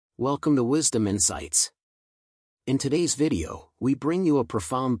Welcome to Wisdom Insights. In today's video, we bring you a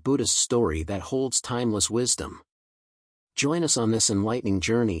profound Buddhist story that holds timeless wisdom. Join us on this enlightening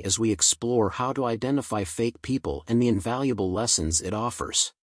journey as we explore how to identify fake people and the invaluable lessons it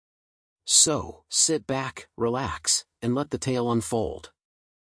offers. So, sit back, relax, and let the tale unfold.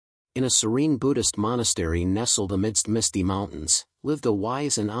 In a serene Buddhist monastery nestled amidst misty mountains, lived a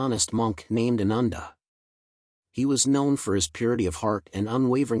wise and honest monk named Ananda. He was known for his purity of heart and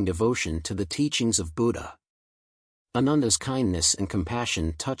unwavering devotion to the teachings of Buddha. Ananda's kindness and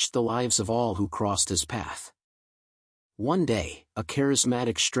compassion touched the lives of all who crossed his path. One day, a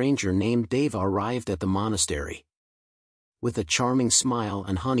charismatic stranger named Deva arrived at the monastery. With a charming smile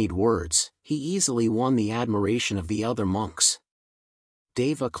and honeyed words, he easily won the admiration of the other monks.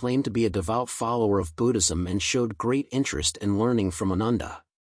 Deva claimed to be a devout follower of Buddhism and showed great interest in learning from Ananda.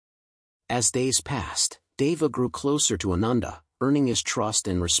 As days passed, Deva grew closer to Ananda, earning his trust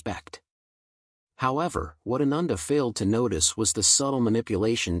and respect. However, what Ananda failed to notice was the subtle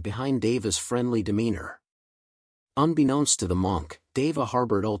manipulation behind Deva's friendly demeanor. Unbeknownst to the monk, Deva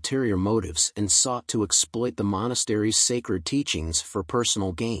harbored ulterior motives and sought to exploit the monastery's sacred teachings for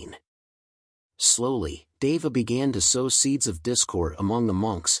personal gain. Slowly, Deva began to sow seeds of discord among the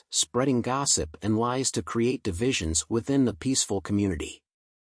monks, spreading gossip and lies to create divisions within the peaceful community.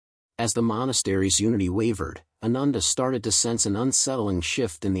 As the monastery's unity wavered, Ananda started to sense an unsettling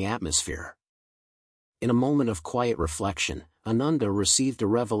shift in the atmosphere. In a moment of quiet reflection, Ananda received a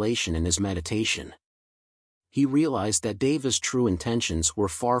revelation in his meditation. He realized that Deva's true intentions were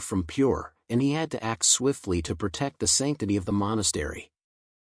far from pure, and he had to act swiftly to protect the sanctity of the monastery.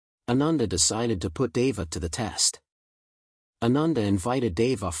 Ananda decided to put Deva to the test. Ananda invited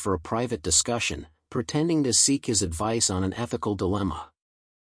Deva for a private discussion, pretending to seek his advice on an ethical dilemma.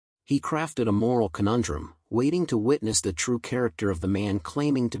 He crafted a moral conundrum, waiting to witness the true character of the man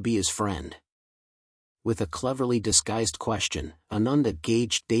claiming to be his friend. With a cleverly disguised question, Ananda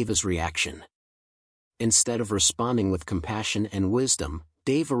gauged Deva's reaction. Instead of responding with compassion and wisdom,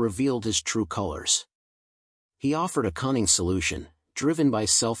 Deva revealed his true colors. He offered a cunning solution, driven by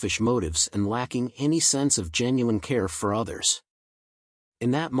selfish motives and lacking any sense of genuine care for others.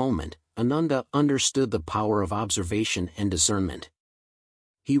 In that moment, Ananda understood the power of observation and discernment.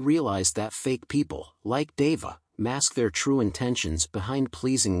 He realized that fake people, like Deva, mask their true intentions behind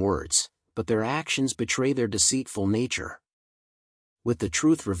pleasing words, but their actions betray their deceitful nature. With the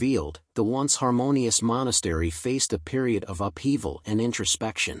truth revealed, the once harmonious monastery faced a period of upheaval and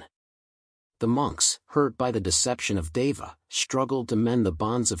introspection. The monks, hurt by the deception of Deva, struggled to mend the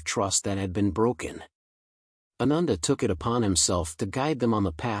bonds of trust that had been broken. Ananda took it upon himself to guide them on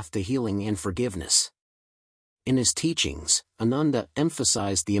the path to healing and forgiveness. In his teachings, Ananda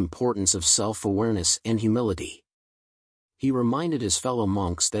emphasized the importance of self-awareness and humility. He reminded his fellow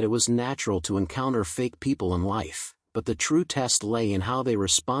monks that it was natural to encounter fake people in life, but the true test lay in how they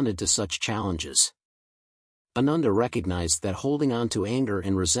responded to such challenges. Ananda recognized that holding on to anger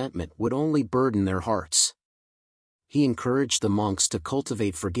and resentment would only burden their hearts. He encouraged the monks to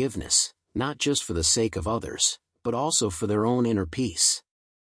cultivate forgiveness, not just for the sake of others, but also for their own inner peace.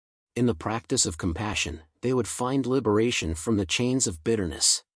 In the practice of compassion, they would find liberation from the chains of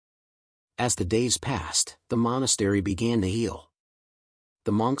bitterness. As the days passed, the monastery began to heal.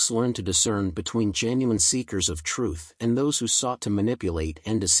 The monks learned to discern between genuine seekers of truth and those who sought to manipulate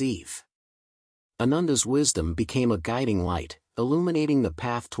and deceive. Ananda's wisdom became a guiding light, illuminating the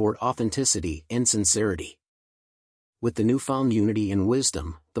path toward authenticity and sincerity. With the newfound unity and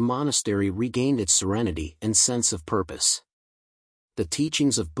wisdom, the monastery regained its serenity and sense of purpose. The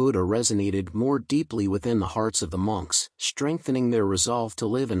teachings of Buddha resonated more deeply within the hearts of the monks, strengthening their resolve to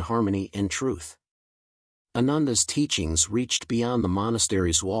live in harmony and truth. Ananda's teachings reached beyond the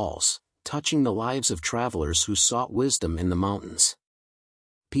monastery's walls, touching the lives of travelers who sought wisdom in the mountains.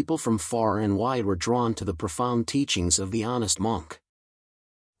 People from far and wide were drawn to the profound teachings of the honest monk.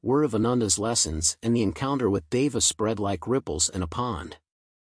 Word of Ananda's lessons and the encounter with Deva spread like ripples in a pond.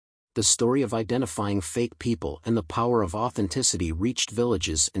 The story of identifying fake people and the power of authenticity reached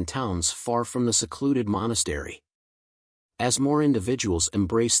villages and towns far from the secluded monastery. As more individuals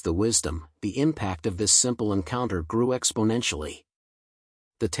embraced the wisdom, the impact of this simple encounter grew exponentially.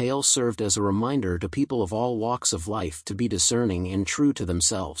 The tale served as a reminder to people of all walks of life to be discerning and true to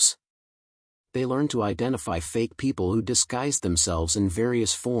themselves. They learned to identify fake people who disguised themselves in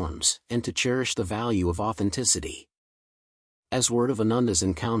various forms and to cherish the value of authenticity. As word of Ananda's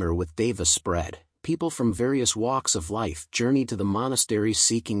encounter with Deva spread, people from various walks of life journeyed to the monastery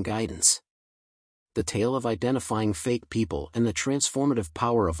seeking guidance. The tale of identifying fake people and the transformative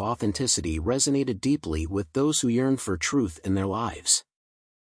power of authenticity resonated deeply with those who yearned for truth in their lives.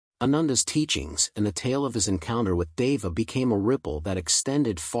 Ananda's teachings and the tale of his encounter with Deva became a ripple that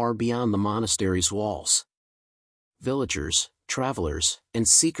extended far beyond the monastery's walls. Villagers, travelers, and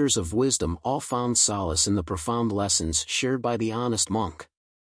seekers of wisdom all found solace in the profound lessons shared by the honest monk.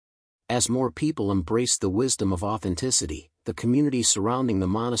 As more people embraced the wisdom of authenticity, the community surrounding the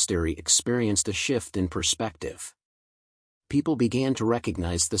monastery experienced a shift in perspective. People began to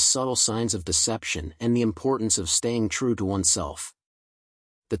recognize the subtle signs of deception and the importance of staying true to oneself.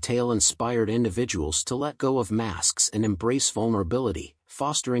 The tale inspired individuals to let go of masks and embrace vulnerability,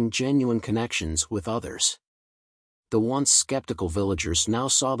 fostering genuine connections with others. The once skeptical villagers now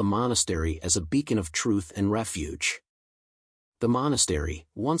saw the monastery as a beacon of truth and refuge. The monastery,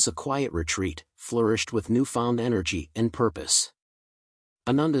 once a quiet retreat, flourished with newfound energy and purpose.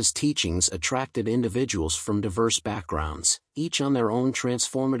 Ananda's teachings attracted individuals from diverse backgrounds, each on their own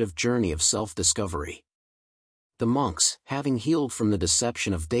transformative journey of self-discovery. The monks, having healed from the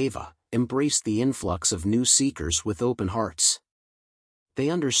deception of Deva, embraced the influx of new seekers with open hearts.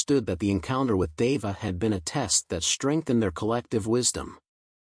 They understood that the encounter with Deva had been a test that strengthened their collective wisdom.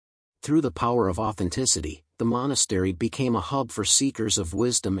 Through the power of authenticity, the monastery became a hub for seekers of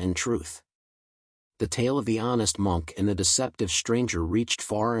wisdom and truth. The tale of the honest monk and the deceptive stranger reached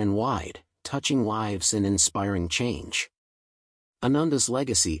far and wide, touching lives and inspiring change. Ananda's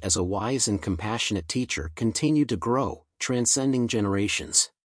legacy as a wise and compassionate teacher continued to grow, transcending generations.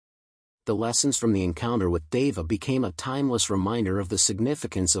 The lessons from the encounter with Deva became a timeless reminder of the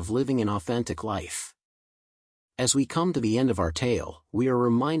significance of living an authentic life. As we come to the end of our tale, we are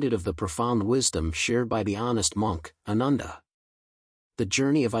reminded of the profound wisdom shared by the honest monk, Ananda. The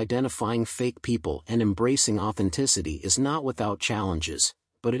journey of identifying fake people and embracing authenticity is not without challenges,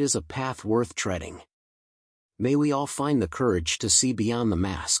 but it is a path worth treading. May we all find the courage to see beyond the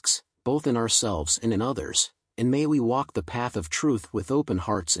masks, both in ourselves and in others, and may we walk the path of truth with open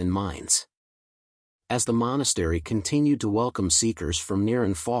hearts and minds. As the monastery continued to welcome seekers from near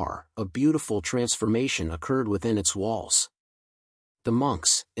and far, a beautiful transformation occurred within its walls. The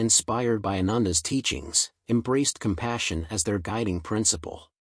monks, inspired by Ananda's teachings, embraced compassion as their guiding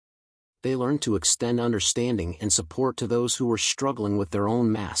principle. They learned to extend understanding and support to those who were struggling with their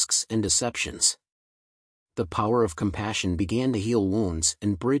own masks and deceptions. The power of compassion began to heal wounds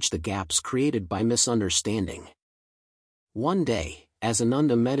and bridge the gaps created by misunderstanding. One day, as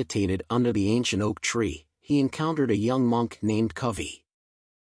Ananda meditated under the ancient oak tree, he encountered a young monk named Kavi.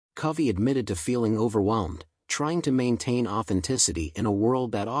 Kavi admitted to feeling overwhelmed, trying to maintain authenticity in a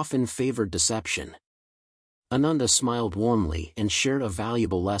world that often favored deception. Ananda smiled warmly and shared a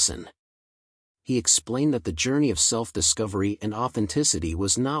valuable lesson. He explained that the journey of self-discovery and authenticity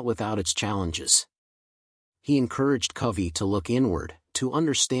was not without its challenges. He encouraged Kavi to look inward, to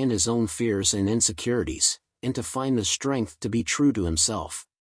understand his own fears and insecurities, and to find the strength to be true to himself.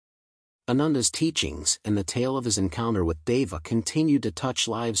 Ananda's teachings and the tale of his encounter with Deva continued to touch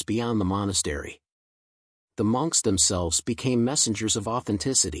lives beyond the monastery. The monks themselves became messengers of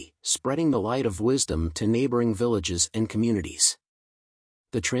authenticity, spreading the light of wisdom to neighboring villages and communities.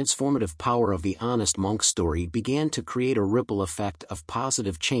 The transformative power of the honest monk's story began to create a ripple effect of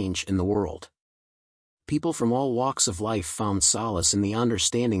positive change in the world. People from all walks of life found solace in the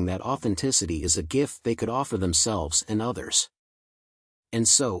understanding that authenticity is a gift they could offer themselves and others. And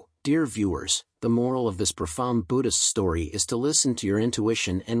so, dear viewers, the moral of this profound Buddhist story is to listen to your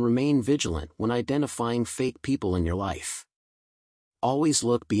intuition and remain vigilant when identifying fake people in your life. Always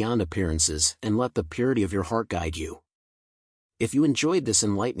look beyond appearances and let the purity of your heart guide you. If you enjoyed this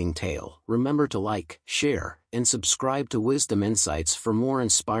enlightening tale, remember to like, share, and subscribe to Wisdom Insights for more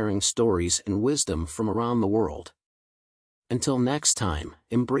inspiring stories and wisdom from around the world. Until next time,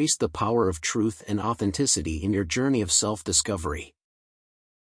 embrace the power of truth and authenticity in your journey of self-discovery.